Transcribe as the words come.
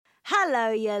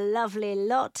Hello, you lovely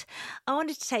lot. I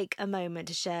wanted to take a moment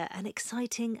to share an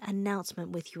exciting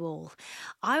announcement with you all.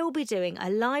 I will be doing a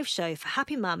live show for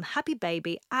Happy Mum, Happy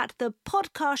Baby at the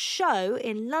Podcast Show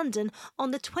in London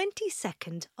on the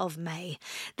 22nd of May.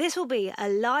 This will be a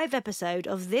live episode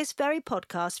of this very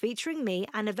podcast featuring me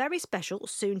and a very special,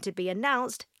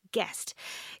 soon-to-be-announced guest.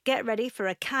 Get ready for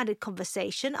a candid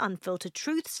conversation, unfiltered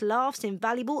truths, laughs,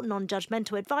 invaluable,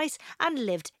 non-judgmental advice and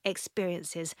lived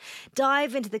experiences.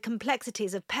 Dive into the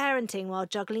complexities of parenting while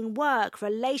juggling work,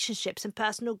 relationships and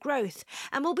personal growth.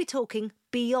 And we'll be talking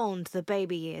beyond the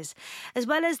baby years. As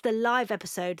well as the live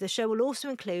episode, the show will also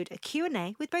include a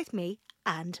Q&A with both me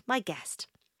and my guest.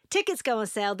 Tickets go on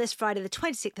sale this Friday the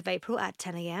 26th of April at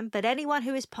 10 a.m, but anyone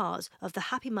who is part of the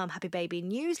Happy Mum, Happy Baby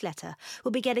newsletter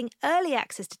will be getting early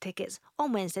access to tickets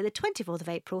on Wednesday the 24th of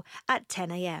April at 10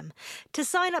 a.m. To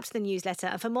sign up to the newsletter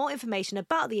and for more information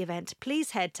about the event,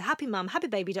 please head to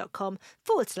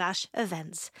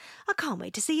happymumhappybaby.com/events. I can't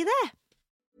wait to see you there.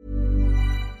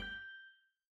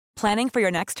 Planning for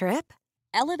your next trip?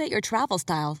 Elevate your travel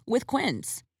style with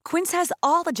Quince. Quince has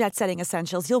all the jet-setting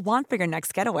essentials you'll want for your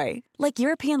next getaway, like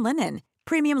European linen,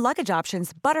 premium luggage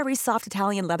options, buttery soft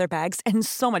Italian leather bags, and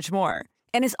so much more.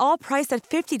 And is all priced at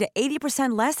 50 to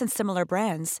 80% less than similar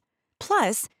brands.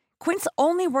 Plus, Quince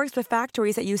only works with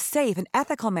factories that use safe and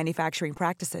ethical manufacturing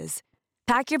practices.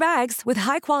 Pack your bags with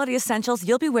high-quality essentials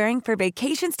you'll be wearing for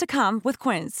vacations to come with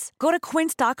Quince. Go to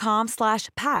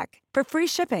quince.com/pack for free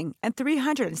shipping and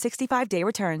 365-day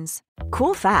returns.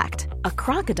 Cool fact, a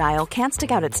crocodile can't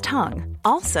stick out its tongue.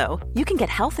 Also, you can get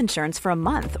health insurance for a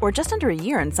month or just under a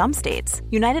year in some states.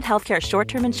 United Healthcare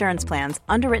short-term insurance plans,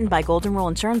 underwritten by Golden Rule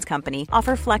Insurance Company,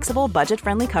 offer flexible,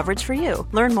 budget-friendly coverage for you.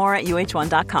 Learn more at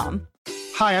uh1.com.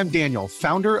 Hi, I'm Daniel,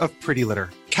 founder of Pretty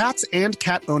Litter. Cats and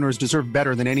cat owners deserve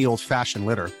better than any old-fashioned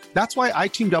litter. That's why I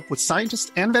teamed up with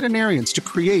scientists and veterinarians to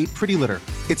create Pretty Litter.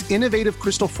 Its innovative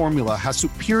crystal formula has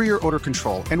superior odor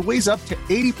control and weighs up to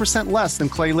 80% less than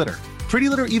clay litter. Pretty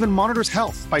Litter even monitors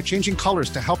health by changing colors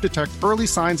to help detect early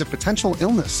signs of potential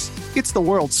illness. It's the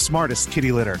world's smartest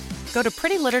kitty litter. Go to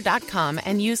prettylitter.com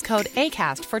and use code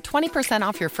ACAST for 20%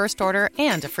 off your first order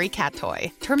and a free cat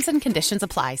toy. Terms and conditions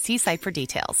apply. See site for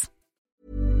details.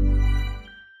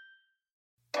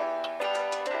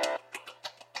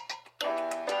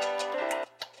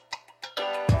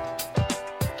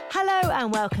 And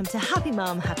welcome to Happy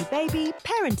Mum, Happy Baby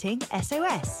Parenting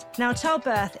SOS. Now,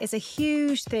 childbirth is a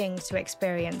huge thing to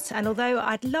experience, and although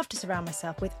I'd love to surround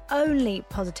myself with only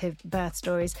positive birth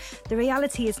stories, the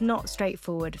reality is not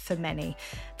straightforward for many.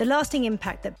 The lasting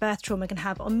impact that birth trauma can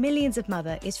have on millions of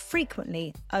mothers is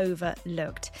frequently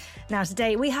overlooked. Now,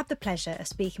 today we have the pleasure of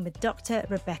speaking with Dr.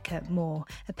 Rebecca Moore,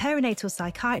 a perinatal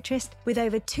psychiatrist with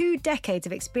over 2 decades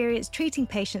of experience treating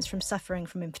patients from suffering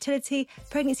from infertility,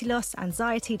 pregnancy loss,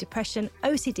 anxiety, depression,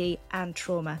 OCD and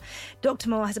trauma. Dr.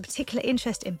 Moore has a particular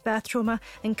interest in birth trauma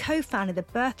and co-founded the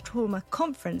Birth Trauma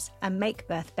Conference and Make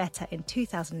Birth Better in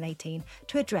 2018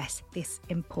 to address this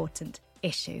important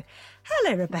issue.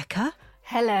 Hello, Rebecca.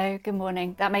 Hello, good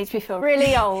morning. That makes me feel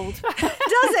really old. Does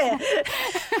it?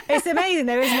 It's amazing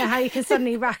though, isn't it, how you can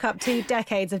suddenly rack up 2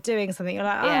 decades of doing something. You're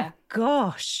like, oh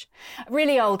gosh.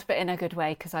 Really old, but in a good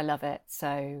way because I love it.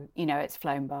 So, it's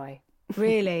flown by.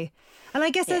 Really? And I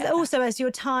guess also as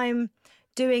your time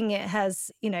doing it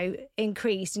has,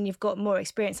 increased and you've got more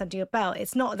experience under your belt,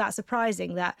 it's not that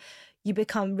surprising that you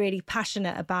become really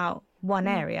passionate about one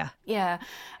area. Yeah.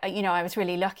 I was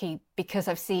really lucky because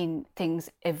I've seen things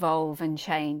evolve and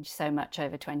change so much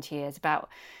over 20 years about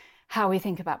how we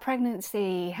think about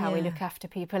pregnancy, how we look after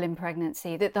people in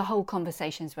pregnancy, that the whole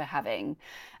conversations we're having.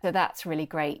 So that's really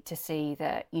great to see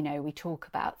that, we talk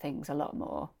about things a lot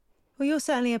more. Well, you're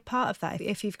certainly a part of that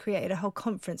if you've created a whole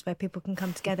conference where people can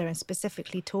come together and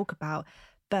specifically talk about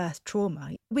birth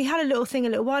trauma. We had a little thing a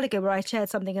little while ago where I shared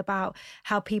something about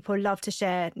how people love to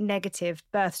share negative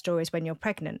birth stories when you're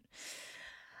pregnant.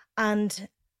 And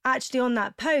actually on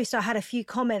that post, I had a few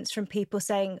comments from people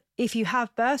saying, if you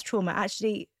have birth trauma,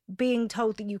 actually being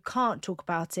told that you can't talk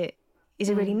about it is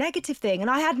a really negative thing. And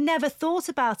I had never thought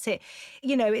about it.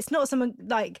 It's not someone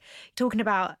like talking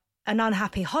about an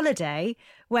unhappy holiday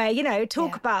where,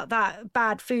 talk about that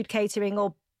bad food catering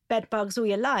or bed bugs all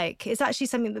you like. It's actually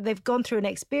something that they've gone through and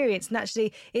experienced. And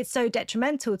actually it's so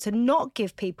detrimental to not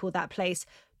give people that place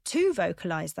to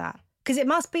vocalise that. Because it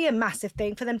must be a massive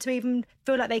thing for them to even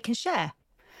feel like they can share.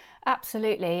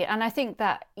 Absolutely. And I think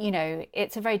that,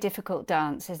 it's a very difficult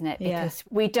dance, isn't it? Because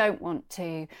we don't want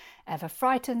to ever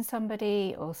frighten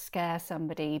somebody or scare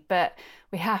somebody, but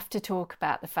we have to talk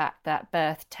about the fact that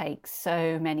birth takes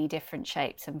so many different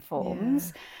shapes and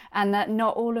forms, and that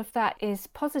not all of that is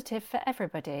positive for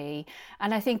everybody.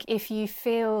 And I think if you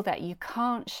feel that you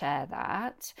can't share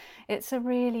that, it's a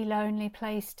really lonely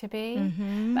place to be.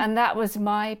 And that was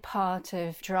my part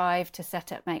of drive to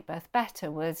set up Make Birth Better,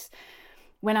 was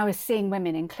when I was seeing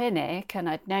women in clinic and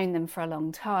I'd known them for a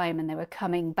long time and they were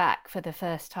coming back for the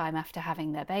first time after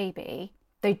having their baby,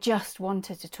 they just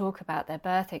wanted to talk about their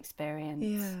birth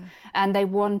experience. And they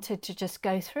wanted to just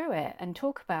go through it and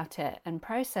talk about it and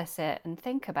process it and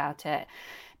think about it.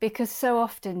 Because so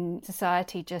often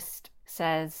society just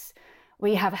says,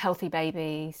 well, you have a healthy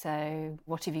baby, so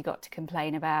what have you got to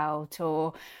complain about?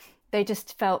 Or they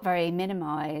just felt very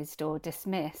minimised or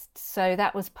dismissed. So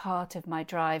that was part of my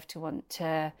drive to want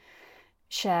to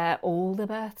share all the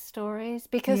birth stories,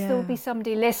 because there'll be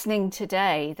somebody listening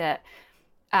today that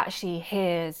actually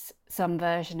hears some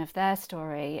version of their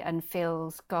story and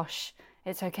feels, gosh,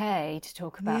 it's okay to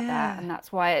talk about that. And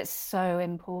that's why it's so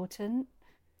important.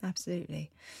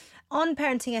 Absolutely. On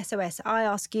Parenting SOS, I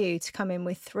ask you to come in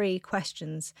with 3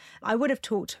 questions. I would have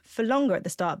talked for longer at the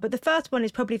start, but the first one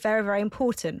is probably very, very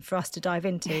important for us to dive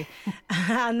into.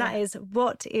 And that is,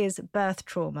 what is birth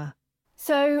trauma?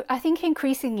 So I think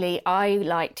increasingly I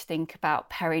like to think about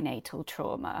perinatal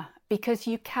trauma, because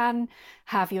you can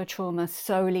have your trauma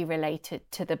solely related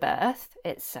to the birth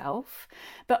itself,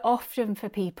 but often for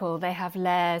people they have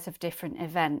layers of different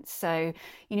events. So,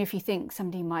 if you think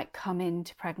somebody might come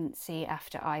into pregnancy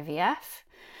after IVF,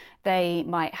 they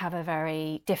might have a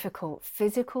very difficult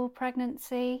physical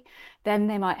pregnancy, then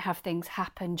they might have things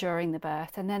happen during the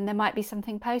birth, and then there might be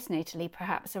something postnatally,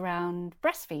 perhaps around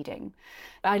breastfeeding.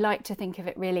 I like to think of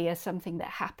it really as something that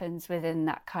happens within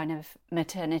that kind of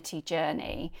maternity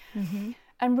journey.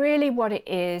 And really what it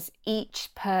is, each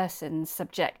person's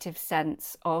subjective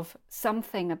sense of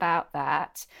something about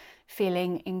that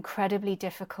feeling incredibly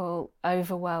difficult,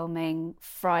 overwhelming,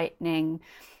 frightening,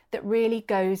 that really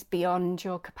goes beyond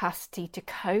your capacity to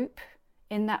cope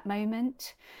in that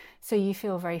moment. So you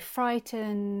feel very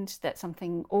frightened that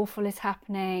something awful is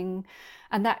happening,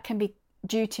 and that can be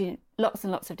due to lots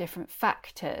and lots of different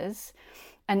factors.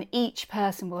 And each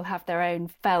person will have their own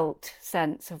felt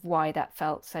sense of why that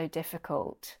felt so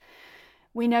difficult.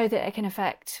 We know that it can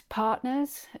affect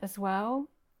partners as well.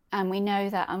 And we know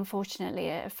that, unfortunately,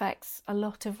 it affects a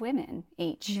lot of women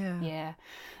each year.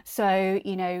 So,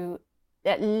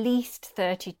 at least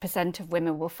 30% of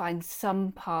women will find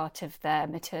some part of their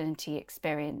maternity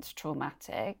experience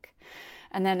traumatic.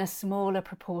 And then a smaller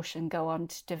proportion go on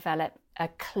to develop a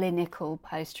clinical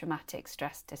post-traumatic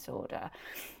stress disorder.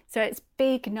 So it's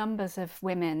big numbers of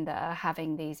women that are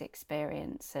having these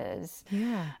experiences.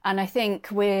 And I think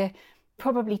we're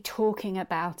probably talking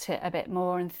about it a bit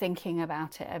more and thinking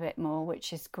about it a bit more,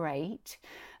 which is great.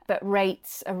 But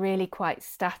rates are really quite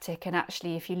static. And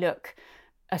actually, if you look,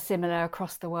 are similar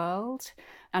across the world.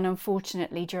 And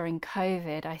unfortunately, during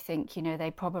COVID, I think,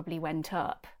 they probably went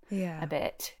up a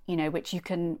bit, which you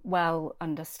can well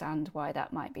understand why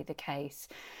that might be the case.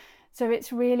 So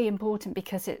it's really important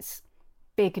because it's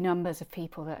big numbers of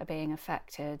people that are being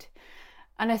affected.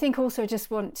 And I think also just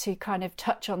want to kind of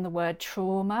touch on the word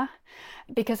trauma,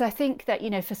 because I think that,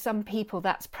 for some people,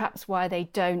 that's perhaps why they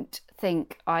don't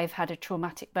think I've had a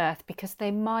traumatic birth, because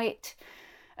they might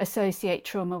associate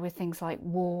trauma with things like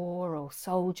war or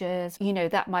soldiers.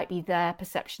 That might be their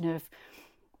perception of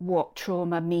what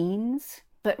trauma means.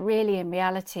 But really, in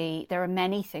reality, there are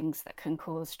many things that can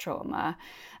cause trauma,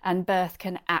 and birth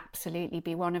can absolutely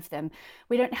be one of them.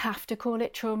 We don't have to call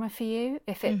it trauma for you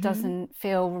if it doesn't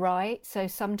feel right. So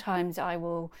sometimes I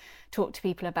will talk to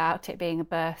people about it being a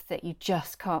birth that you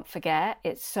just can't forget.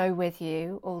 It's so with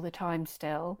you all the time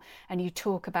still. And you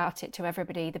talk about it to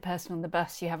everybody, the person on the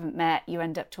bus you haven't met, you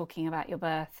end up talking about your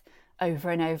birth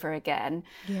over and over again.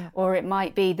 Or it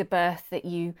might be the birth that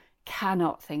you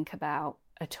cannot think about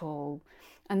at all.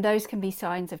 And those can be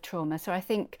signs of trauma. So I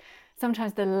think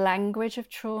sometimes the language of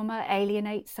trauma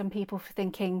alienates some people for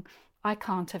thinking, I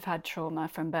can't have had trauma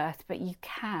from birth, but you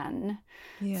can.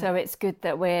 So it's good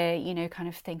that we're, kind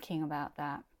of thinking about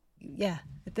that. Yeah,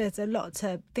 there's a lot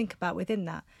to think about within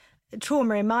that.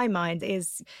 Trauma, in my mind,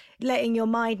 is letting your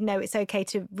mind know it's okay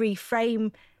to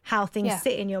reframe how things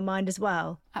sit in your mind as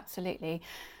well. Absolutely.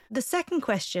 The second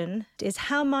question is,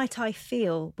 how might I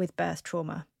feel with birth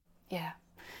trauma? Yeah.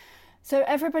 So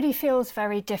everybody feels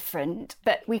very different,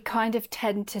 but we kind of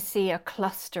tend to see a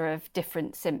cluster of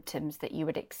different symptoms that you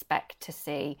would expect to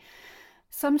see.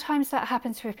 Sometimes that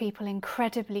happens for people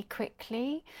incredibly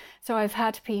quickly. So I've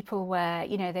had people where,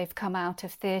 you know, they've come out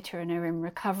of theatre and are in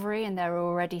recovery and they're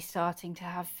already starting to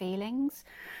have feelings.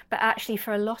 But actually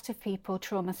for a lot of people,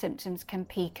 trauma symptoms can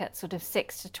peak at sort of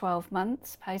 6 to 12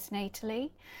 months postnatally,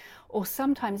 or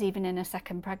sometimes even in a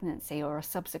second pregnancy or a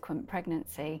subsequent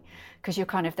pregnancy, because you're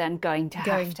kind of then going to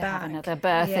have another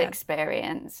birth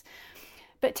experience.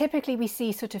 But typically we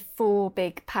see sort of 4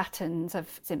 big patterns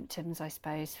of symptoms, I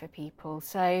suppose, for people.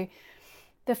 So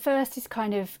the first is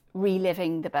kind of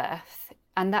reliving the birth.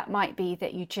 And that might be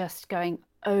that you're just going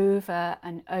over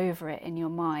and over it in your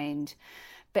mind,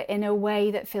 but in a way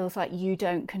that feels like you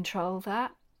don't control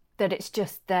that it's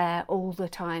just there all the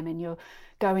time and you're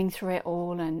going through it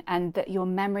all, and that your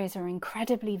memories are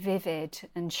incredibly vivid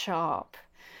and sharp.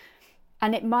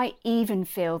 And it might even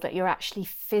feel that you're actually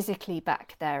physically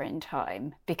back there in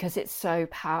time because it's so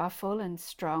powerful and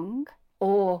strong.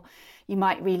 Or you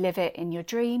might relive it in your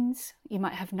dreams, you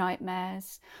might have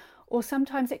nightmares, or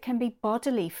sometimes it can be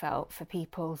bodily felt for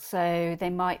people. So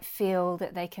they might feel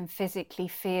that they can physically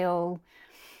feel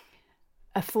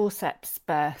a forceps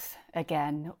birth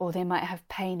again, or they might have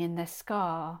pain in their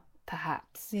scar,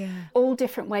 perhaps. Yeah. All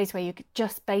different ways where you're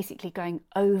just basically going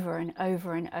over and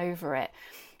over and over it.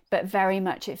 But very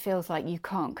much it feels like you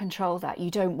can't control that. You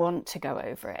don't want to go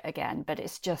over it again, but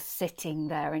it's just sitting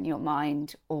there in your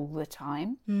mind all the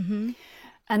time. Mm-hmm.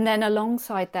 And then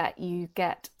alongside that, you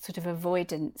get sort of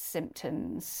avoidance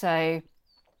symptoms. So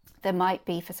there might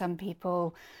be, for some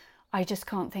people, I just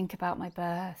can't think about my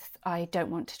birth. I don't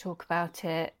want to talk about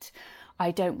it.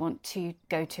 I don't want to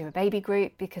go to a baby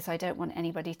group because I don't want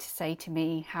anybody to say to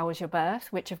me, how was your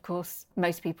birth? Which, of course,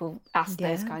 most people ask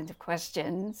those kinds of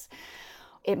questions.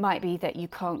 It might be that you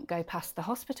can't go past the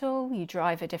hospital, you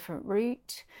drive a different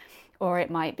route, or it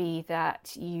might be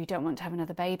that you don't want to have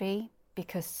another baby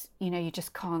because, you know, you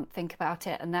just can't think about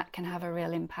it, and that can have a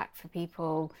real impact for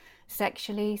people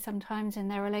sexually sometimes in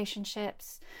their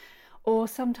relationships. Or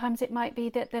sometimes it might be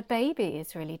that the baby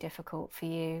is really difficult for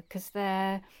you because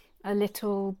they're a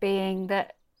little being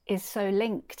that is so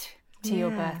linked to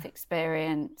your birth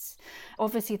experience.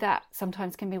 Obviously that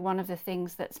sometimes can be one of the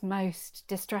things that's most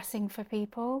distressing for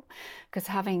people, because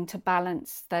having to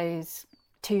balance those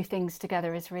 2 things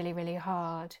together is really, really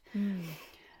hard.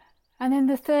 And then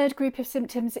the third group of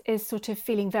symptoms is sort of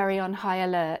feeling very on high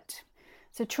alert.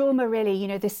 So trauma really, you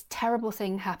know, this terrible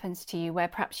thing happens to you where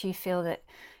perhaps you feel that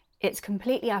it's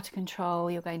completely out of control,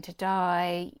 you're going to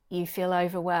die, you feel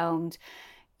overwhelmed.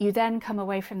 You then come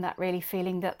away from that really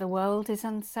feeling that the world is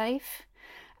unsafe.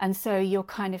 And so you're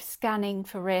kind of scanning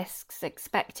for risks,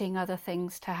 expecting other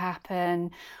things to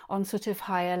happen, on sort of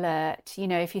high alert. You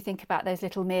know, if you think about those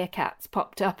little meerkats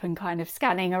popped up and kind of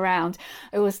scanning around,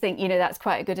 I always think, you know, that's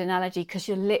quite a good analogy because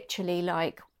you're literally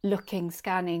like looking,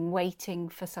 scanning, waiting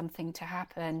for something to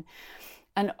happen.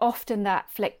 And often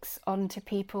that flicks onto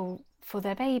people for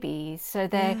their babies. So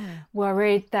they're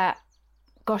worried that,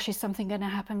 gosh, is something going to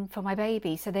happen for my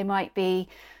baby? So they might be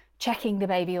checking the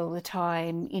baby all the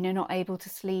time, you know, not able to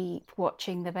sleep,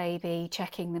 watching the baby,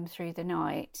 checking them through the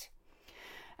night.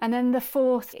 And then the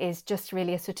fourth is just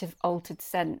really a sort of altered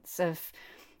sense of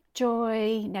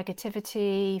joy,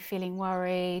 negativity, feeling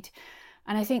worried.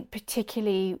 And I think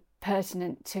particularly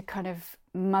pertinent to kind of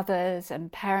mothers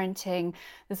and parenting,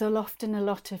 there's often a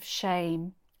lot of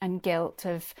shame and guilt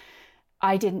of,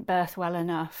 I didn't birth well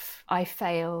enough, I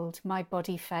failed, my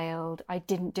body failed, I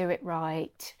didn't do it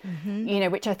right, you know,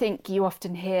 which I think you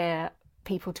often hear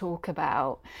people talk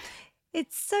about.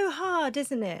 It's so hard,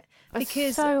 isn't it? Because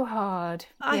it's so hard.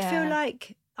 I feel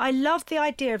like I love the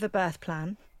idea of a birth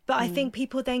plan, but I think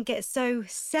people then get so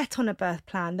set on a birth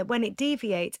plan that when it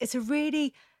deviates, it's a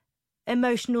really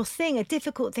emotional thing, a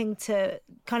difficult thing to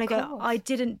kind of go, I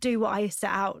didn't do what I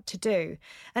set out to do.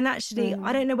 And actually,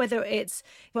 I don't know whether it's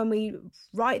when we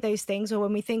write those things or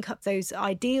when we think up those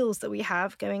ideals that we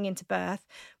have going into birth,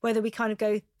 whether we kind of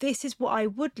go, this is what I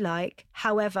would like.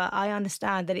 However, I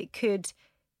understand that it could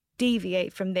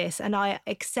deviate from this and I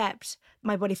accept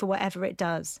my body for whatever it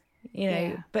does, you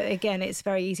know. But again, it's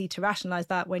very easy to rationalize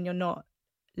that when you're not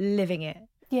living it.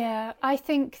 Yeah, I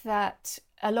think that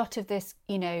a lot of this,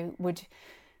 you know, would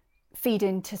feed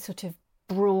into sort of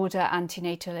broader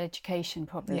antenatal education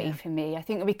probably for me. I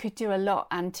think that we could do a lot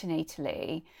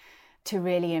antenatally to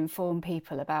really inform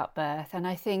people about birth. And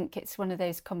I think it's one of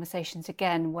those conversations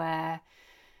again where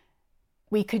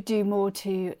we could do more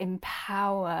to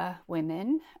empower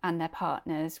women and their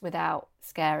partners without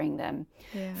scaring them.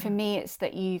 Yeah. For me, it's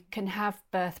that you can have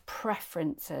birth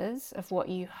preferences of what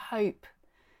you hope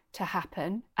to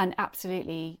happen, and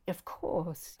absolutely, of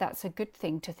course, that's a good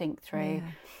thing to think through.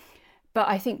 But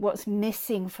I think what's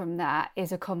missing from that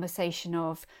is a conversation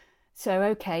of, so,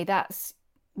 okay, that's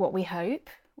what we hope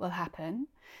will happen,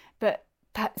 but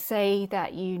say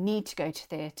that you need to go to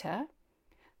theatre.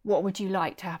 What would you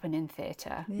like to happen in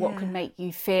theatre? Yeah. What could make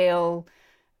you feel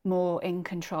more in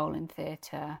control in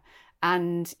theatre?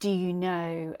 And do you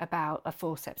know about a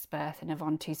forceps birth and a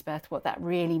ventouse birth, what that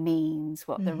really means,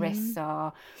 what the risks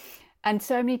are? And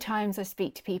so many times I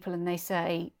speak to people and they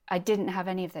say, I didn't have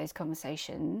any of those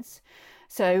conversations.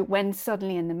 So when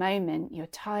suddenly in the moment you're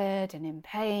tired and in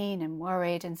pain and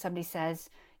worried and somebody says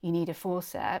you need a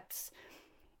forceps,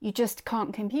 you just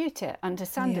can't compute it,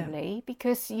 understandably,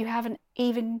 because you haven't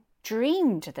even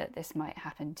dreamed that this might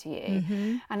happen to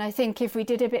you. And I think if we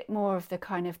did a bit more of the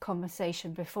kind of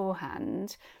conversation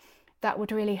beforehand, that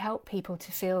would really help people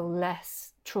to feel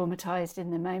less traumatized in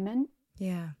the moment.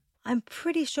 Yeah. I'm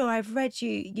pretty sure I've read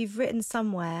you've written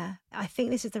somewhere, I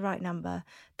think this is the right number,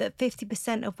 that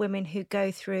 50% of women who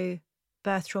go through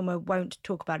birth trauma won't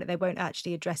talk about it. They won't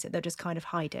actually address it. They'll just kind of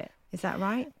hide it. Is that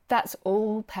right? That's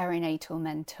all perinatal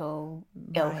mental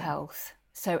ill health.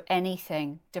 So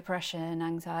anything, depression,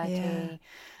 anxiety,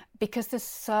 because there's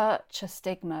such a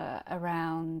stigma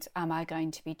around, am I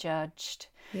going to be judged?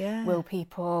 Yeah. Will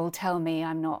people tell me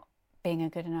I'm not being a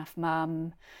good enough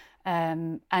mum?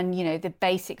 And, you know, the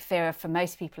basic fear for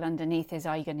most people underneath is,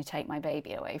 are you going to take my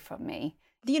baby away from me?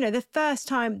 You know, the first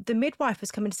time the midwife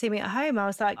was coming to see me at home, I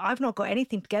was like, I've not got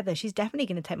anything together. She's definitely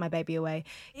going to take my baby away.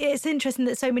 It's interesting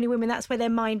that so many women, that's where their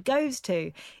mind goes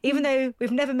to, even though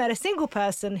we've never met a single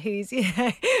person who's, you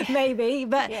know, maybe,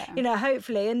 but, you know,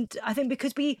 hopefully. And I think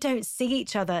because we don't see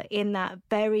each other in that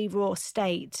very raw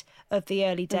state of the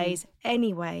early days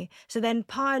anyway, so then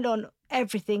pile on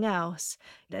everything else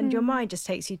and your mind just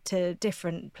takes you to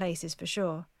different places for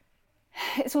sure.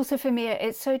 It's also, for me,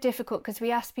 it's so difficult because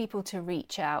we ask people to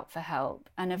reach out for help.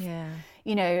 And,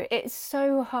 you know, it's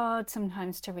so hard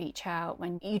sometimes to reach out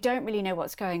when you don't really know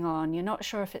what's going on. You're not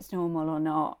sure if it's normal or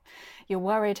not. You're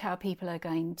worried how people are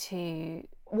going to,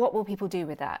 what will people do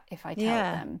with that if I tell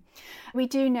them? We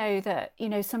do know that, you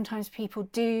know, sometimes people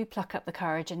do pluck up the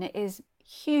courage, and it is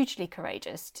hugely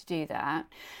courageous to do that,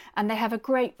 and they have a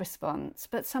great response,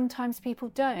 but sometimes people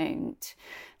don't.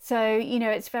 So, you know,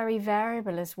 it's very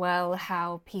variable as well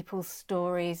how people's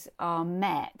stories are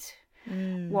met.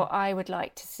 What I would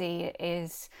like to see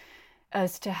is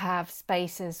us to have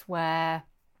spaces where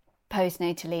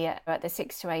postnatally at the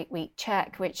 6 to 8 week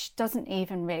check, which doesn't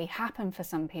even really happen for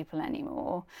some people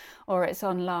anymore, or it's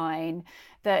online,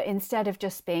 that instead of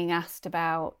just being asked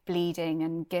about bleeding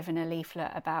and given a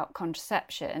leaflet about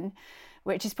contraception,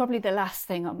 which is probably the last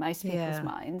thing on most people's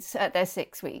minds at their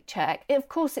 6 week check. Of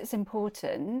course it's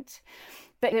important,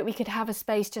 but that we could have a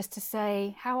space just to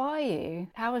say, how are you?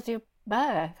 How was your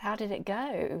birth? How did it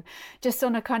go? Just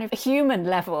on a kind of human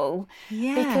level.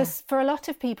 Because for a lot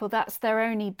of people, that's their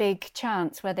only big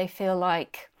chance where they feel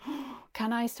like,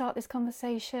 can I start this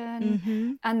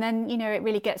conversation? And then, you know, it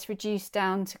really gets reduced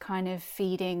down to kind of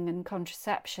feeding and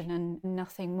contraception and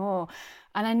nothing more.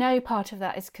 And I know part of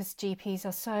that is because GPs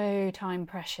are so time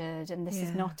pressured, and this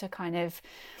is not a kind of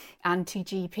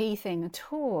anti-GP thing at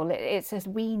all. It says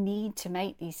we need to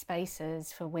make these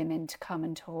spaces for women to come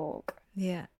and talk.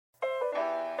 Yeah.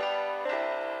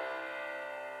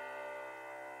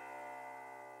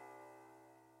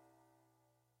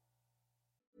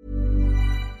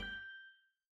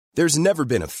 There's never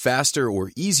been a faster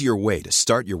or easier way to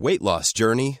start your weight loss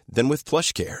journey than with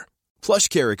PlushCare.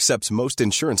 PlushCare accepts most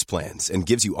insurance plans and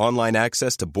gives you online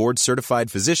access to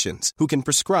board-certified physicians who can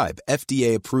prescribe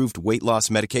FDA-approved weight loss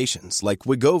medications like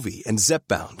Wegovy and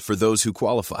Zepbound for those who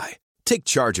qualify. Take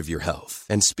charge of your health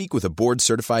and speak with a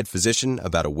board-certified physician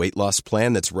about a weight loss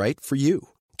plan that's right for you.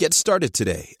 Get started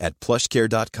today at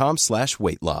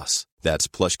plushcare.com/weight-loss. That's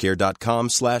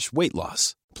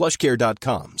plushcare.com/weight-loss.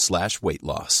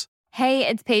 plushcare.com/weight-loss. Hey,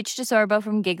 it's Paige DeSorbo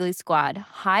from Giggly Squad.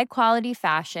 High quality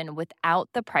fashion without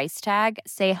the price tag.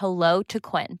 Say hello to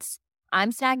Quince.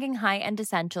 I'm snagging high-end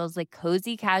essentials like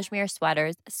cozy cashmere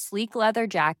sweaters, sleek leather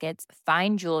jackets,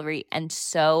 fine jewelry, and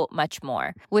so much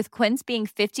more. With Quince being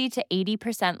 50 to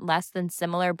 80% less than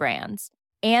similar brands.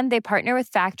 And they partner with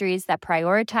factories that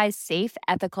prioritize safe,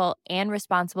 ethical, and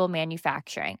responsible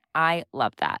manufacturing. I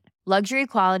love that. Luxury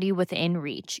quality within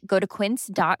reach. Go to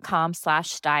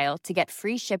quince.com/style to get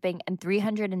free shipping and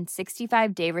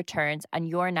 365-day returns on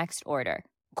your next order.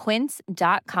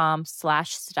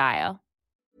 Quince.com/style.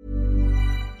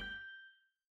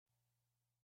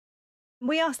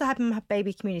 We asked the Happy Mum Happy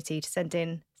Baby community to send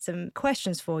in some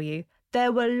questions for you.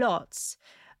 There were lots.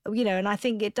 You know, and I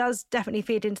think it does definitely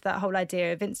feed into that whole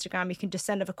idea of Instagram. You can just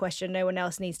send up a question, no one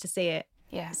else needs to see it.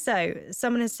 Yeah. So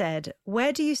someone has said,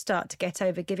 where do you start to get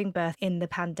over giving birth in the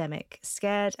pandemic?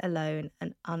 Scared, alone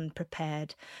and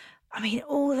unprepared. I mean,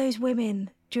 all those women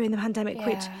during the pandemic,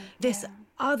 which this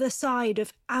other side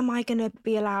of, am I going to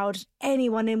be allowed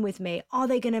anyone in with me? Are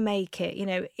they going to make it? You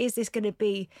know, is this going to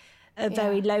be a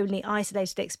very lonely,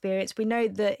 isolated experience? We know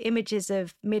the images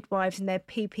of midwives in their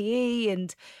PPE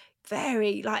and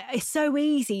very, like, it's so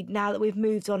easy now that we've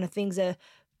moved on and things are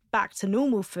back to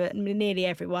normal for nearly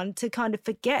everyone to kind of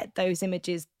forget those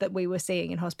images that we were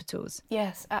seeing in hospitals.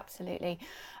 Yes, absolutely.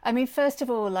 I mean, first of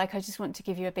all, like, I just want to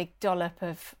give you a big dollop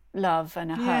of love and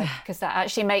a hug, because that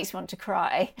actually makes me want to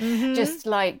cry. Just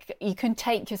like, you can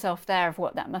take yourself there of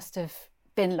what that must have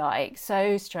been like.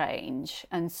 So strange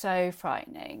and so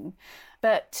frightening.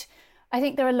 But I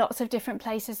think there are lots of different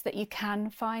places that you can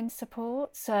find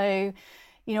support. So,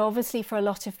 you know, obviously for a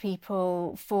lot of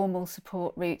people, formal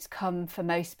support routes come for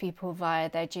most people via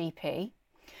their GP.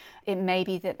 It may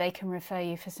be that they can refer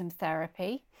you for some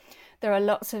therapy. There are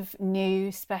lots of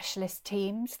new specialist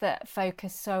teams that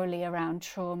focus solely around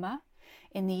trauma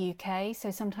in the UK.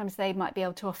 So sometimes they might be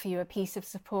able to offer you a piece of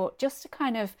support just to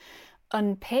kind of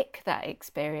unpick that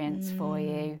experience for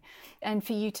you, and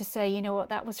for you to say, you know what,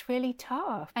 that was really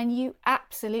tough. And you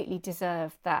absolutely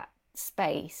deserve that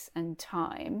space and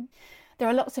time. There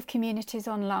are lots of communities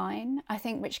online, I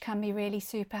think, which can be really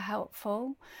super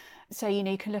helpful. So, you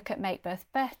know, you can look at Make Birth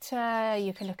Better,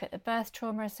 you can look at the Birth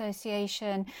Trauma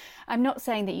Association. I'm not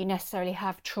saying that you necessarily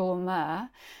have trauma,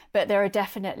 but there are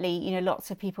definitely, you know,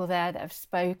 lots of people there that have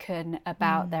spoken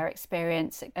about their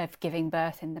experience of giving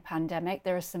birth in the pandemic.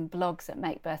 There are some blogs that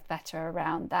Make Birth Better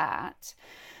around that.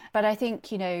 But I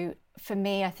think, you know, for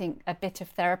me, I think a bit of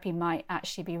therapy might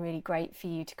actually be really great for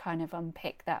you to kind of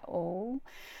unpick that all.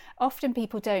 Often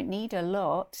people don't need a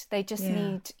lot. They just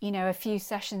need, you know, a few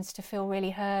sessions to feel really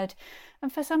heard.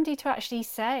 And for somebody to actually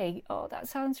say, oh, that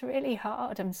sounds really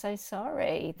hard. I'm so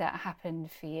sorry that happened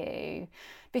for you.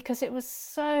 Because it was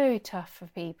so tough for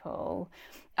people.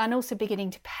 And also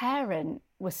beginning to parent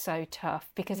was so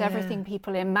tough because everything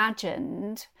people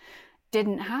imagined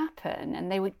didn't happen,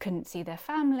 and they couldn't see their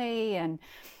family. And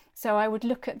so I would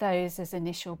look at those as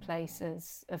initial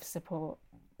places of support.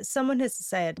 Someone has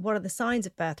said, what are the signs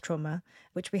of birth trauma,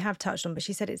 which we have touched on, but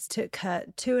she said it took her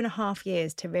 2.5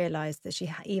 years to realise that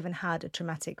she even had a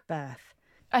traumatic birth.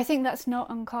 I think that's not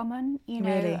uncommon, you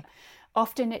know. Really?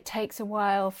 Often it takes a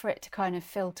while for it to kind of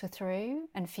filter through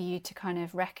and for you to kind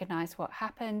of recognise what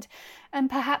happened. And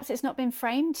perhaps it's not been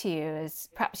framed to you as,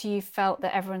 perhaps you felt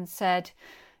that everyone said,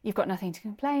 you've got nothing to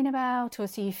complain about, or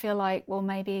so you feel like, well,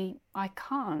 maybe I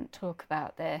can't talk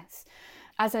about this.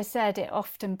 As I said, it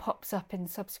often pops up in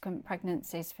subsequent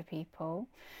pregnancies for people.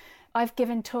 I've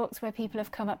given talks where people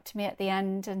have come up to me at the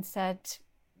end and said,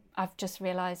 I've just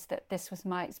realised that this was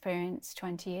my experience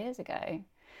 20 years ago.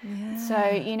 Yeah. So,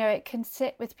 you know, it can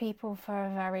sit with people for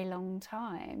a very long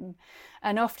time.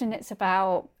 And often it's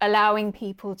about allowing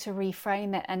people to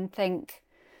reframe it and think,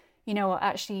 you know what,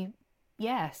 actually,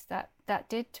 yes, that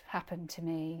did happen to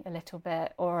me a little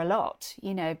bit or a lot,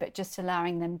 you know, but just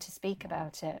allowing them to speak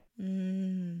about it.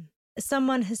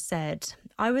 Someone has said,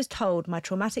 I was told my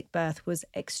traumatic birth was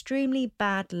extremely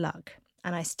bad luck,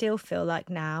 and I still feel like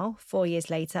now, 4 years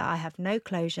later, I have no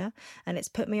closure and it's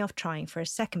put me off trying for a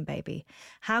second baby.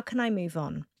 How can I move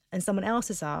on? And someone else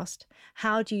has asked,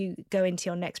 how do you go into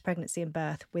your next pregnancy and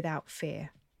birth without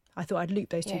fear? I thought I'd loop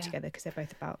those two together because they're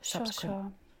both about subsequent.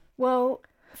 Sure. Well,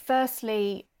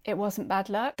 firstly, it wasn't bad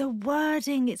luck. The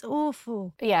wording is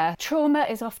awful. Yeah, trauma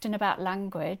is often about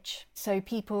language. So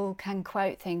people can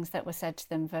quote things that were said to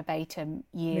them verbatim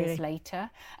years later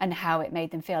and how it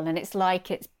made them feel. And it's like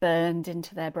it's burned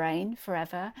into their brain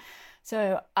forever.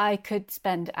 So I could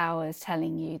spend hours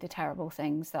telling you the terrible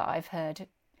things that I've heard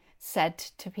said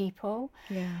to people.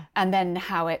 Yeah. And then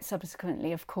how it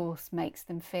subsequently, of course, makes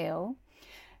them feel.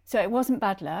 So it wasn't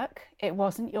bad luck, it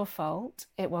wasn't your fault,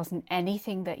 it wasn't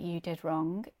anything that you did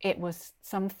wrong. It was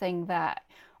something that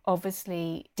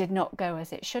obviously did not go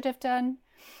as it should have done,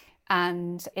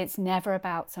 and it's never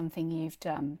about something you've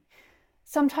done.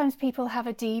 Sometimes people have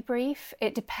a debrief.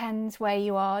 It depends where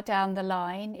you are down the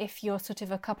line. If you're sort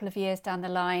of a couple of years down the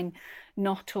line,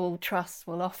 not all trusts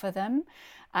will offer them.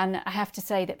 And I have to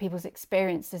say that people's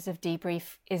experiences of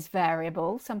debrief is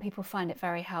variable. Some people find it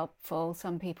very helpful,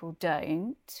 some people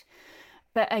don't.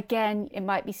 But again, it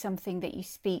might be something that you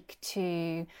speak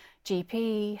to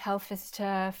GP, health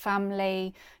visitor,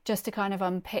 family, just to kind of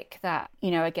unpick that,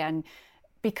 you know, again,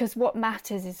 because what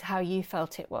matters is how you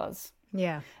felt it was.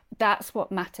 Yeah. That's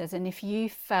what matters. And if you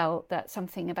felt that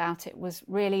something about it was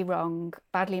really wrong,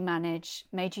 badly managed,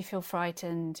 made you feel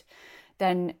frightened,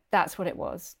 then that's what it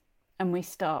was. and we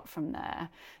start from there.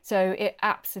 So it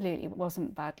absolutely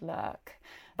wasn't bad luck,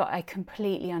 but I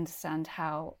completely understand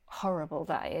how horrible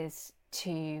that is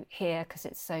to hear because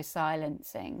it's so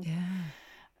silencing. Yeah.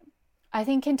 I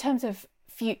think in terms of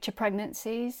future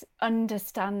pregnancies,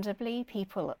 understandably,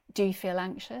 people do feel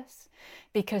anxious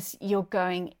because you're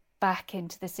going back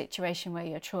into the situation where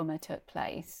your trauma took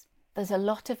place. There's a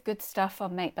lot of good stuff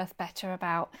on Make Birth Better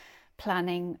about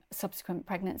planning subsequent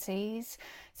pregnancies.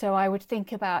 So I would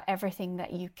think about everything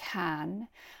that you can.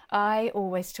 I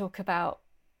always talk about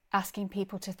asking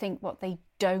people to think what they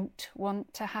don't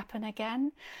want to happen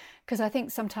again, because I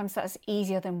think sometimes that's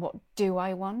easier than what do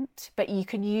I want. But you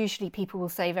can usually, people will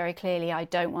say very clearly, I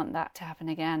don't want that to happen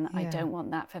again. I don't want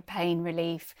that for pain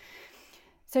relief.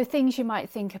 So things you might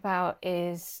think about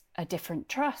is a different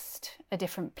trust, a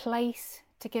different place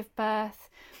to give birth.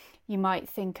 You might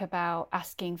think about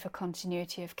asking for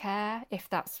continuity of care if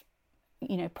that's,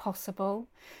 possible.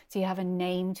 So you have a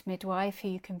named midwife who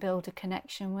you can build a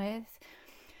connection with.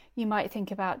 You might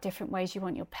think about different ways you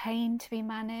want your pain to be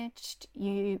managed.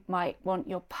 You might want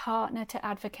your partner to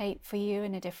advocate for you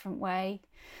in a different way.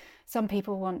 Some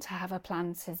people want to have a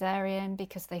planned cesarean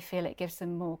because they feel it gives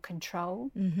them more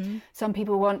control. Mm-hmm. Some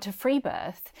people want to free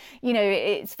birth.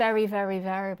 It's very, very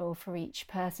variable for each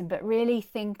person, but really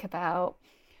think about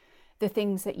the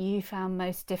things that you found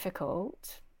most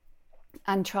difficult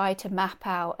and try to map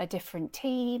out a different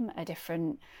team, a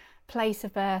different place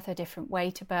of birth, a different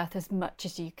way to birth as much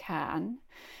as you can.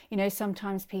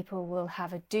 Sometimes people will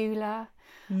have a doula.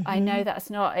 Mm-hmm. I know that's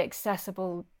not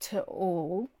accessible to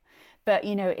all, but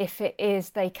if it is,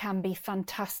 they can be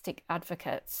fantastic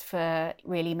advocates for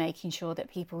really making sure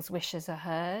that people's wishes are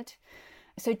heard.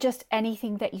 So just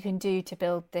anything that you can do to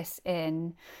build this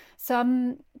in.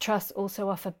 Some trusts also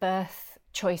offer birth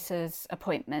choices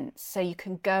appointments, so you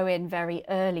can go in very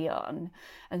early on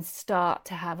and start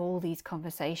to have all these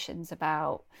conversations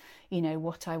about,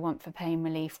 what I want for pain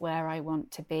relief, where I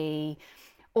want to be.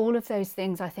 All of those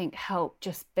things I think help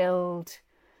just build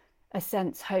a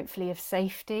sense, hopefully, of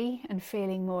safety and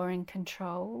feeling more in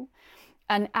control.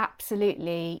 And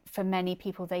absolutely, for many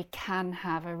people, they can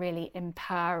have a really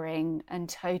empowering and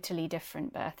totally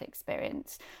different birth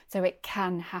experience. So it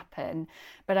can happen.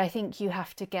 But I think you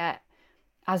have to get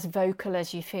as vocal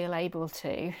as you feel able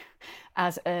to,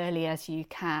 as early as you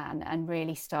can, and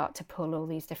really start to pull all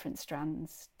these different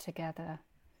strands together.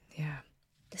 Yeah.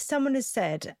 Someone has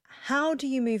said, how do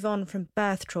you move on from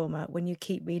birth trauma when you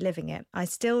keep reliving it? I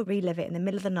still relive it in the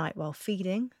middle of the night while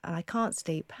feeding and I can't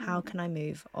sleep. How can I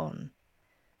move on?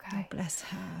 Okay. Oh, bless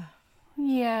her.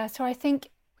 Yeah, so I think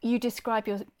you describe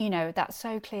that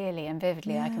so clearly and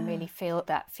vividly. Yeah. I can really feel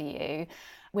that for you.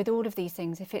 With all of these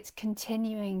things, if it's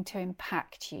continuing to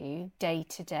impact you day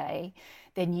to day,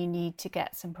 then you need to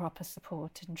get some proper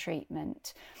support and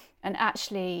treatment. And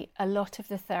actually, a lot of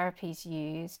the therapies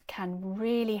used can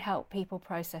really help people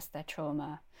process their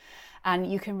trauma.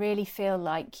 And you can really feel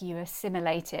like you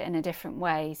assimilate it in a different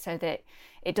way so that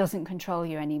it doesn't control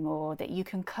you anymore, that you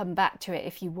can come back to it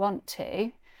if you want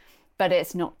to, but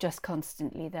it's not just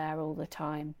constantly there all the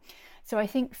time. So I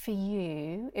think for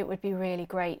you, it would be really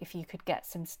great if you could get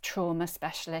some trauma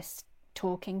specialist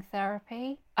talking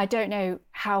therapy. I don't know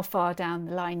how far down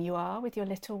the line you are with your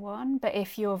little one, but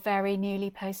if you're very newly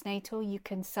postnatal, you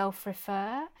can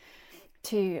self-refer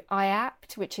to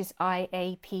IAPT, which is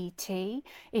IAPT.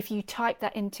 If you type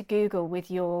that into Google with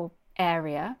your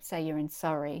area, say you're in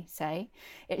Surrey,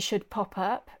 it should pop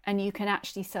up and you can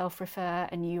actually self-refer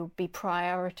and you'll be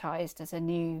prioritised as a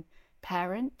new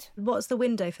parent. What's the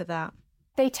window for that?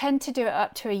 They tend to do it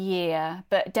up to a year,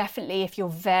 but definitely if you're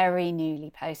very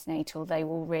newly postnatal, they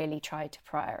will really try to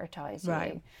prioritise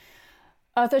you.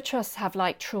 Other trusts have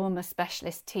like trauma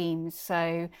specialist teams,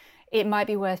 so it might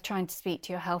be worth trying to speak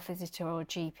to your health visitor or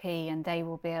GP and they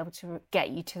will be able to get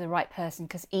you to the right person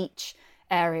because each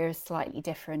area is slightly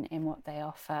different in what they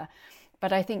offer.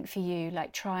 But I think for you,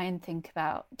 try and think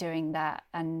about doing that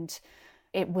and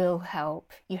it will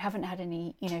help. You haven't had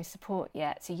any, support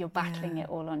yet, so you're battling it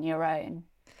all on your own.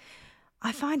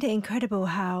 I find it incredible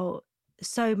how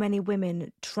so many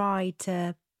women try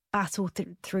to battle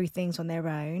through things on their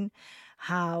own,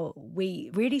 how we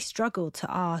really struggle to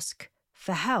ask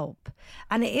for help.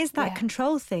 And it is that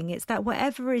control thing. It's that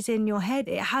whatever is in your head,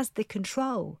 it has the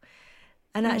control.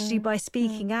 And actually by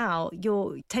speaking out,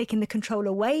 you're taking the control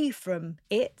away from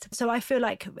it. So I feel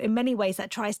like in many ways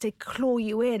that tries to claw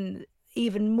you in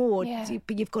even more,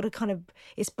 but you've got to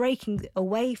it's breaking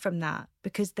away from that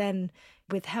because then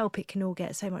with help it can all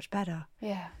get so much better.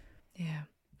 Yeah.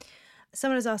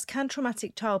 Someone has asked, can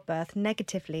traumatic childbirth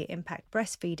negatively impact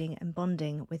breastfeeding and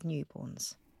bonding with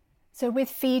newborns? So with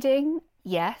feeding,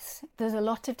 Yes, there's a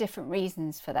lot of different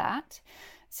reasons for that.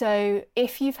 So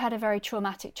if you've had a very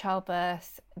traumatic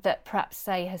childbirth that perhaps,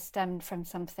 say, has stemmed from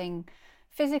something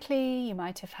physically, you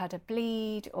might have had a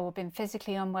bleed or been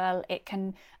physically unwell, it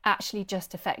can actually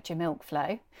just affect your milk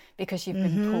flow because you've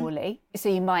been poorly. So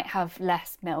you might have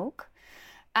less milk.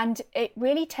 And it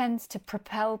really tends to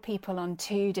propel people on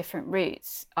two different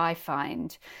routes, I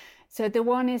find. So the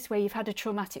one is where you've had a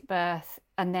traumatic birth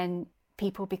and then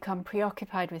people become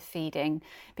preoccupied with feeding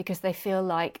because they feel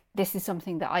like this is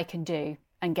something that I can do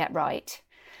and get right.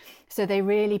 So they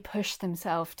really push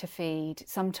themselves to feed,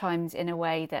 sometimes in a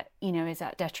way that, you know, is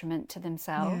at detriment to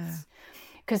themselves,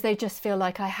 because they just feel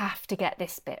like I have to get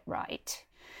this bit right.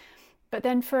 But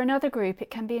then for another group, it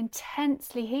can be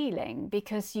intensely healing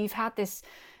because you've had this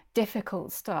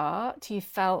difficult start, you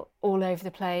felt all over the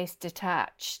place,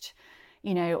 detached,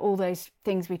 you know, all those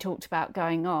things we talked about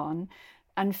going on.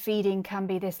 And feeding can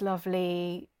be this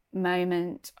lovely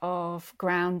moment of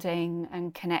grounding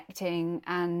and connecting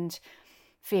and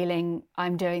feeling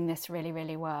I'm doing this really,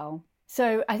 really well.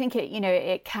 So I think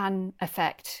it can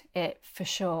affect it for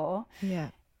sure. Yeah.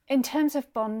 In terms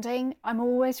of bonding, I'm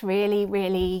always really,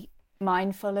 really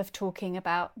mindful of talking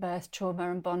about birth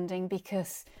trauma and bonding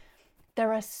because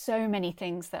there are so many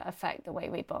things that affect the way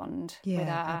we bond with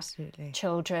our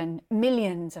children,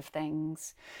 millions of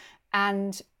things.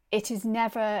 And it is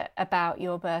never about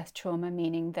your birth trauma,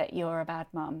 meaning that you're a bad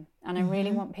mum. And I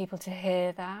really want people to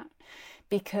hear that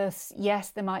because, yes,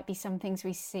 there might be some things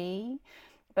we see,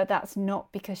 but that's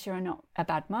not because you're not a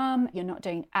bad mum. You're not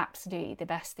doing absolutely the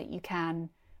best that you can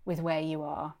with where you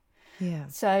are. Yeah.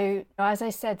 So, as I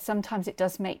said, sometimes it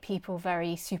does make people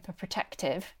very super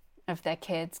protective of their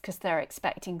kids because they're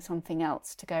expecting something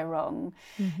else to go wrong.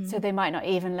 So they might not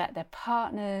even let their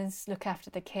partners look after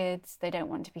the kids. They don't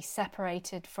want to be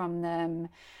separated from them.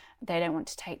 They don't want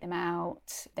to take them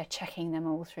out. They're checking them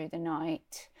all through the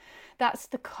night. That's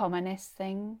the commonest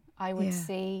thing I would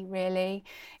see, really.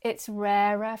 It's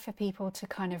rarer for people to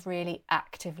kind of really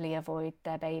actively avoid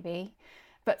their baby,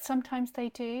 but sometimes they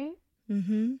do.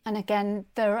 And again,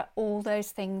 all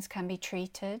those things can be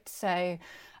treated. So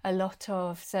a lot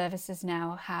of services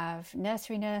now have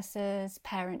nursery nurses,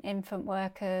 parent-infant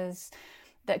workers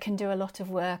that can do a lot of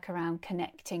work around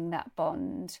connecting that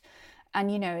bond. And,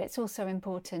 you know, it's also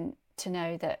important to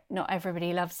know that not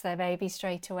everybody loves their baby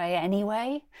straight away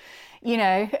anyway, you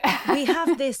know. We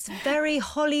have this very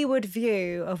Hollywood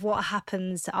view of what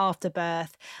happens after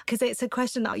birth, because it's a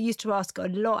question that I used to ask a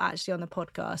lot actually on the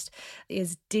podcast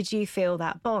is, did you feel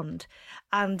that bond?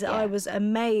 And I was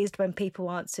amazed when people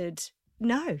answered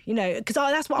no, you know, because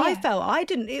that's what I felt. I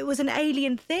didn't, it was an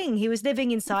alien thing. He was living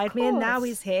inside me and now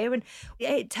he's here. And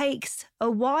it takes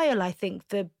a while, I think,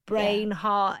 for brain,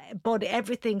 heart, body,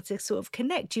 everything to sort of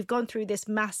connect. You've gone through this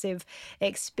massive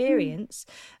experience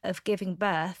of giving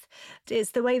birth. It's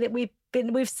the way that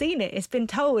we've seen it. It's been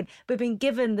told. We've been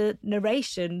given the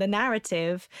narration, the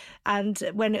narrative. And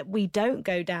when we don't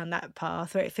go down that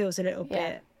path, where it feels a little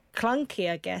bit clunky,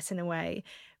 I guess, in a way,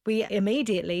 we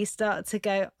immediately start to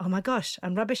go, oh my gosh,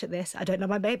 I'm rubbish at this. I don't know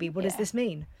my baby. What does this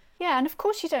mean? Yeah, and of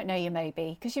course you don't know your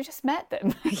baby because you just met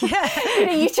them.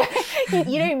 You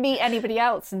don't meet anybody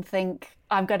else and think,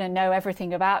 I'm going to know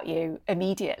everything about you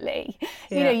immediately.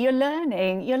 You know, you're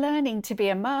learning to be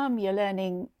a mum, you're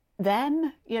learning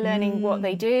them, you're learning what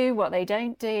they do, what they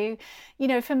don't do. You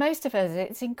know, for most of us,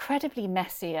 it's incredibly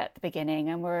messy at the beginning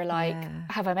and we're like,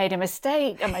 have I made a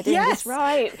mistake? Am I doing this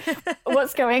right?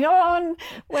 What's going on?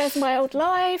 Where's my old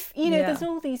life? You know, there's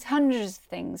all these hundreds of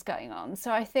things going on.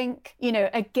 So I think, you know,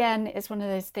 again, it's one of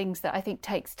those things that I think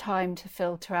takes time to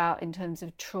filter out in terms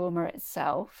of trauma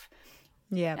itself.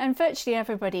 Yeah. And virtually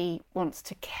everybody wants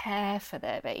to care for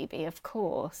their baby, of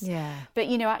course. Yeah. But,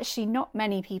 you know, actually not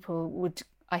many people would,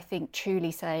 I think,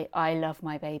 truly say, I love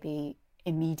my baby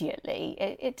immediately.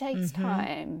 It takes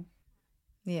time.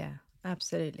 Yeah,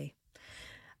 absolutely.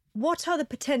 What are the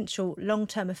potential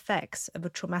long-term effects of a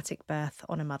traumatic birth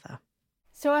on a mother?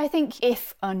 So I think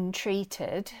if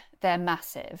untreated, they're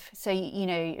massive. So, you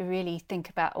know, you really think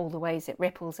about all the ways it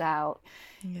ripples out.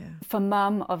 Yeah. For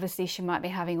mum, obviously, she might be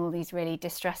having all these really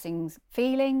distressing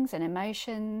feelings and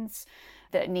emotions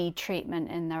that need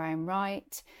treatment in their own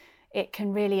right. It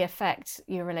can really affect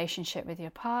your relationship with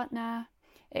your partner.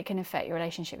 It can affect your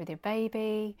relationship with your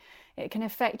baby. It can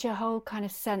affect your whole kind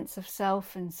of sense of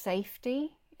self and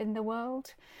safety in the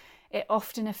world. It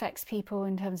often affects people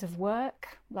in terms of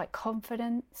work, like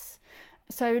confidence.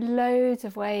 So loads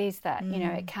of ways that, you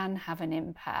know, it can have an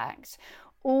impact.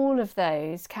 All of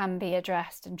those can be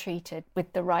addressed and treated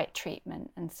with the right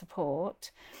treatment and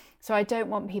support. So I don't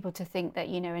want people to think that,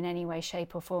 in any way,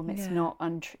 shape or form, it's not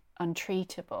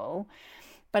untreatable.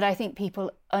 But I think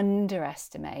people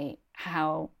underestimate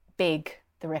how big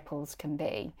the ripples can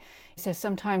be. So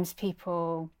sometimes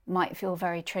people might feel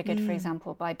very triggered, for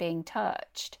example, by being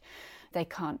touched. They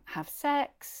can't have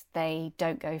sex, they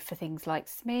don't go for things like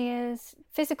smears,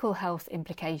 physical health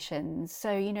implications. So,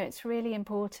 it's really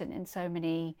important in so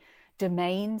many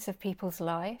domains of people's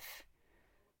life.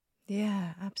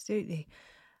 Yeah, absolutely.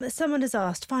 Someone has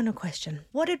asked, final question,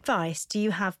 what advice do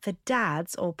you have for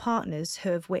dads or partners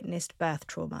who have witnessed birth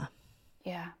trauma?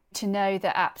 Yeah, to know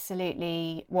that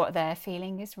absolutely what they're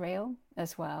feeling is real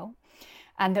as well.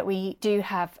 And that we do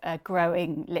have a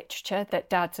growing literature that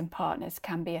dads and partners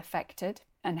can be affected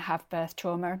and have birth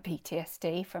trauma and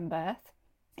PTSD from birth.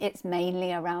 It's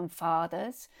mainly around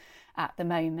fathers at the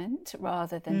moment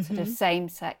rather than sort of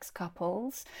same-sex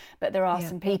couples. But there are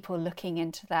some people looking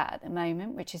into that at the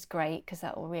moment, which is great because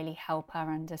that will really help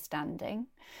our understanding.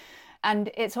 And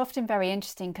it's often very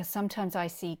interesting because sometimes I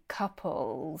see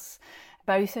couples,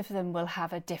 both of them will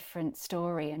have a different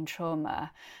story and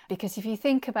trauma. Because if you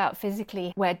think about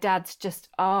physically where dads just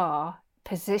are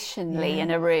positionally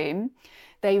in a room,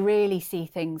 they really see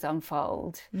things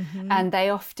unfold. And they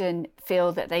often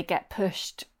feel that they get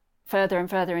pushed further and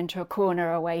further into a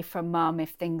corner away from mum if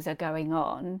things are going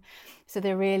on. So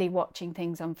they're really watching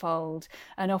things unfold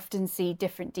and often see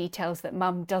different details that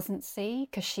mum doesn't see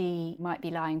because she might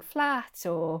be lying flat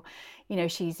or,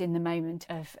 she's in the moment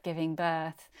of giving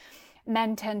birth.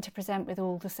 Men tend to present with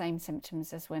all the same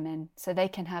symptoms as women, so they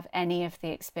can have any of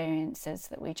the experiences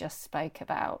that we just spoke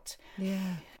about.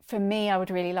 Yeah. For me, I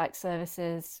would really like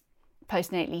services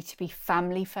postnatally to be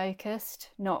family focused,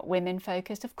 not women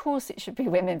focused. Of course it should be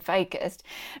women focused,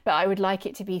 but I would like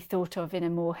it to be thought of in a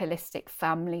more holistic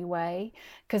family way,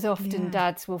 because often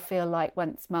dads will feel like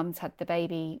once mum's had the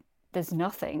baby, there's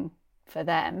nothing for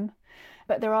them.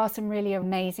 But there are some really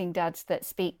amazing dads that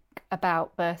speak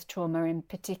about birth trauma in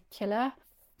particular.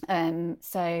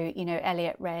 So,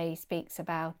 Elliot Ray speaks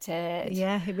about it.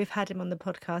 Yeah, we've had him on the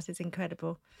podcast. It's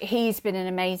incredible. He's been an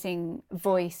amazing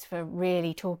voice for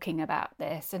really talking about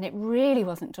this. And it really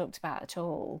wasn't talked about at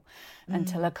all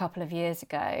until a couple of years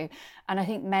ago. And I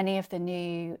think many of the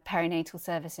new perinatal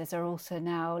services are also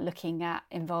now looking at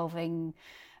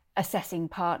assessing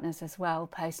partners as well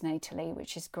postnatally,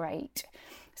 which is great.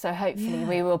 So hopefully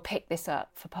we will pick this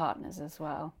up for partners as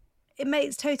well. It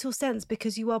makes total sense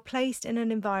because you are placed in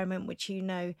an environment which you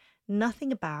know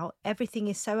nothing about. Everything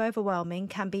is so overwhelming,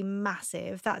 can be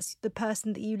massive. That's the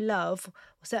person that you love,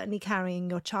 or certainly carrying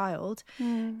your child,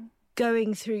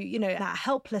 going through, that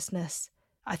helplessness.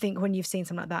 I think when you've seen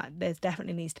something like that, there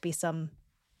definitely needs to be some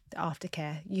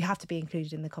aftercare. You have to be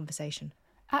included in the conversation.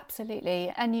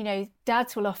 Absolutely. And,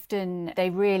 dads will often, they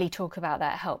really talk about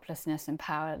that helplessness and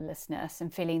powerlessness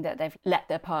and feeling that they've let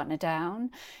their partner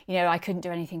down. I couldn't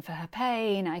do anything for her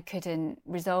pain. I couldn't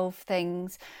resolve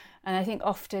things. And I think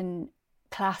often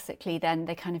classically then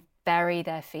they kind of bury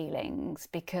their feelings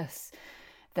because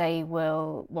they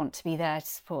will want to be there to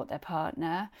support their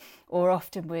partner. Or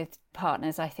often with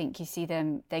partners, I think you see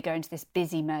them, they go into this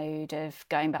busy mode of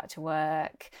going back to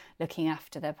work, looking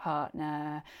after their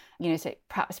partner, so it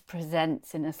perhaps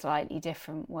presents in a slightly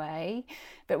different way.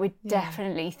 But we're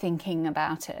definitely thinking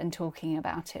about it and talking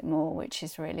about it more, which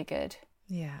is really good.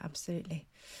 Yeah, absolutely.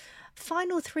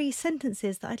 Final 3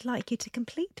 sentences that I'd like you to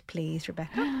complete, please,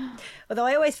 Rebecca. Although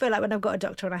I always feel like when I've got a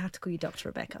doctor and I have to call you Dr.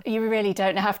 Rebecca. You really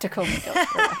don't have to call me Dr.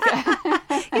 Rebecca.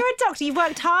 You're a doctor. You've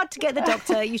worked hard to get the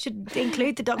doctor. You should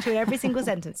include the doctor in every single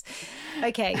sentence.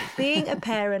 Okay, being a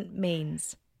parent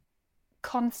means?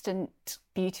 Constant,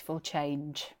 beautiful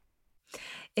change.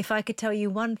 If I could tell you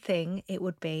one thing, it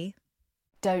would be?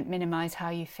 Don't minimise how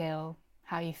you feel.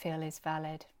 How you feel is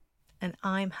valid. And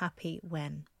I'm happy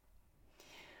when?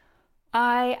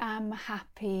 I am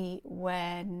happy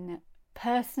when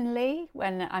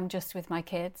I'm just with my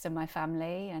kids and my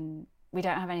family and we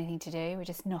don't have anything to do. We're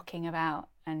just knocking about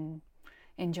and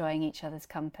enjoying each other's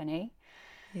company.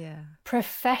 Yeah.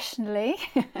 Professionally,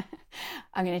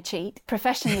 I'm going to cheat.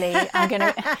 Professionally,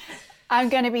 I'm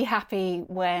going to be happy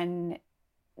when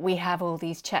we have all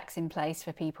these checks in place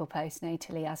for people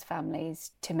postnatally as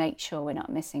families to make sure we're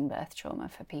not missing birth trauma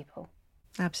for people.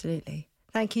 Absolutely.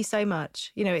 Thank you so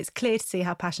much. It's clear to see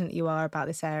how passionate you are about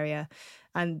this area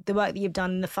and the work that you've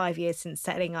done in the 5 years since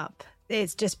setting up.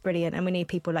 It's just brilliant. And we need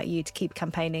people like you to keep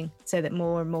campaigning so that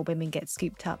more and more women get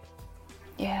scooped up.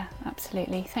 Yeah,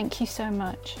 absolutely. Thank you so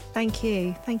much. Thank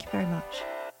you. Thank you very much.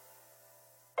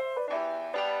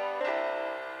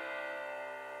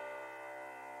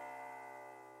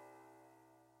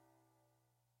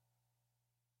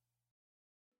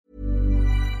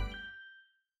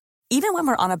 Even when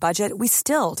we're on a budget, we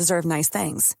still deserve nice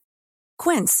things.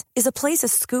 Quince is a place to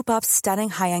scoop up stunning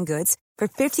high-end goods for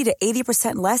 50 to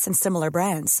 80% less than similar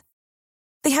brands.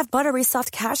 They have buttery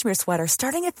soft cashmere sweaters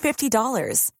starting at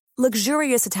 $50,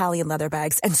 luxurious Italian leather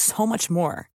bags, and so much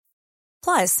more.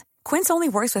 Plus, Quince only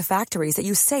works with factories that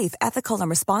use safe, ethical, and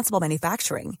responsible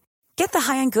manufacturing. Get the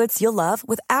high-end goods you'll love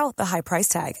without the high price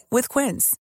tag with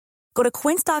Quince. Go to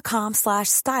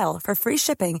quince.com/style for free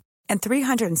shipping and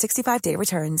 365-day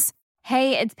returns.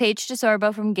 Hey, it's Paige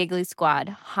DeSorbo from Giggly Squad.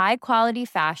 High quality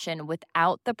fashion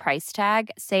without the price tag.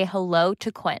 Say hello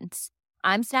to Quince.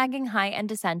 I'm snagging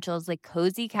high-end essentials like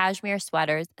cozy cashmere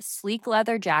sweaters, sleek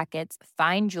leather jackets,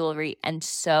 fine jewelry, and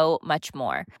so much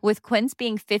more. With Quince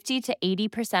being 50 to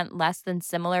 80% less than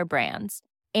similar brands.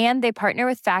 And they partner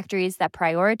with factories that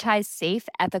prioritize safe,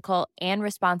 ethical, and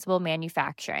responsible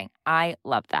manufacturing. I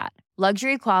love that.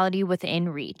 Luxury quality within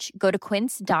reach. Go to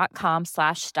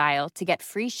quince.com/style to get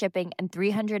free shipping and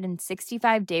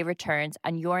 365-day returns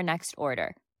on your next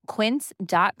order.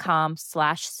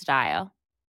 Quince.com/style.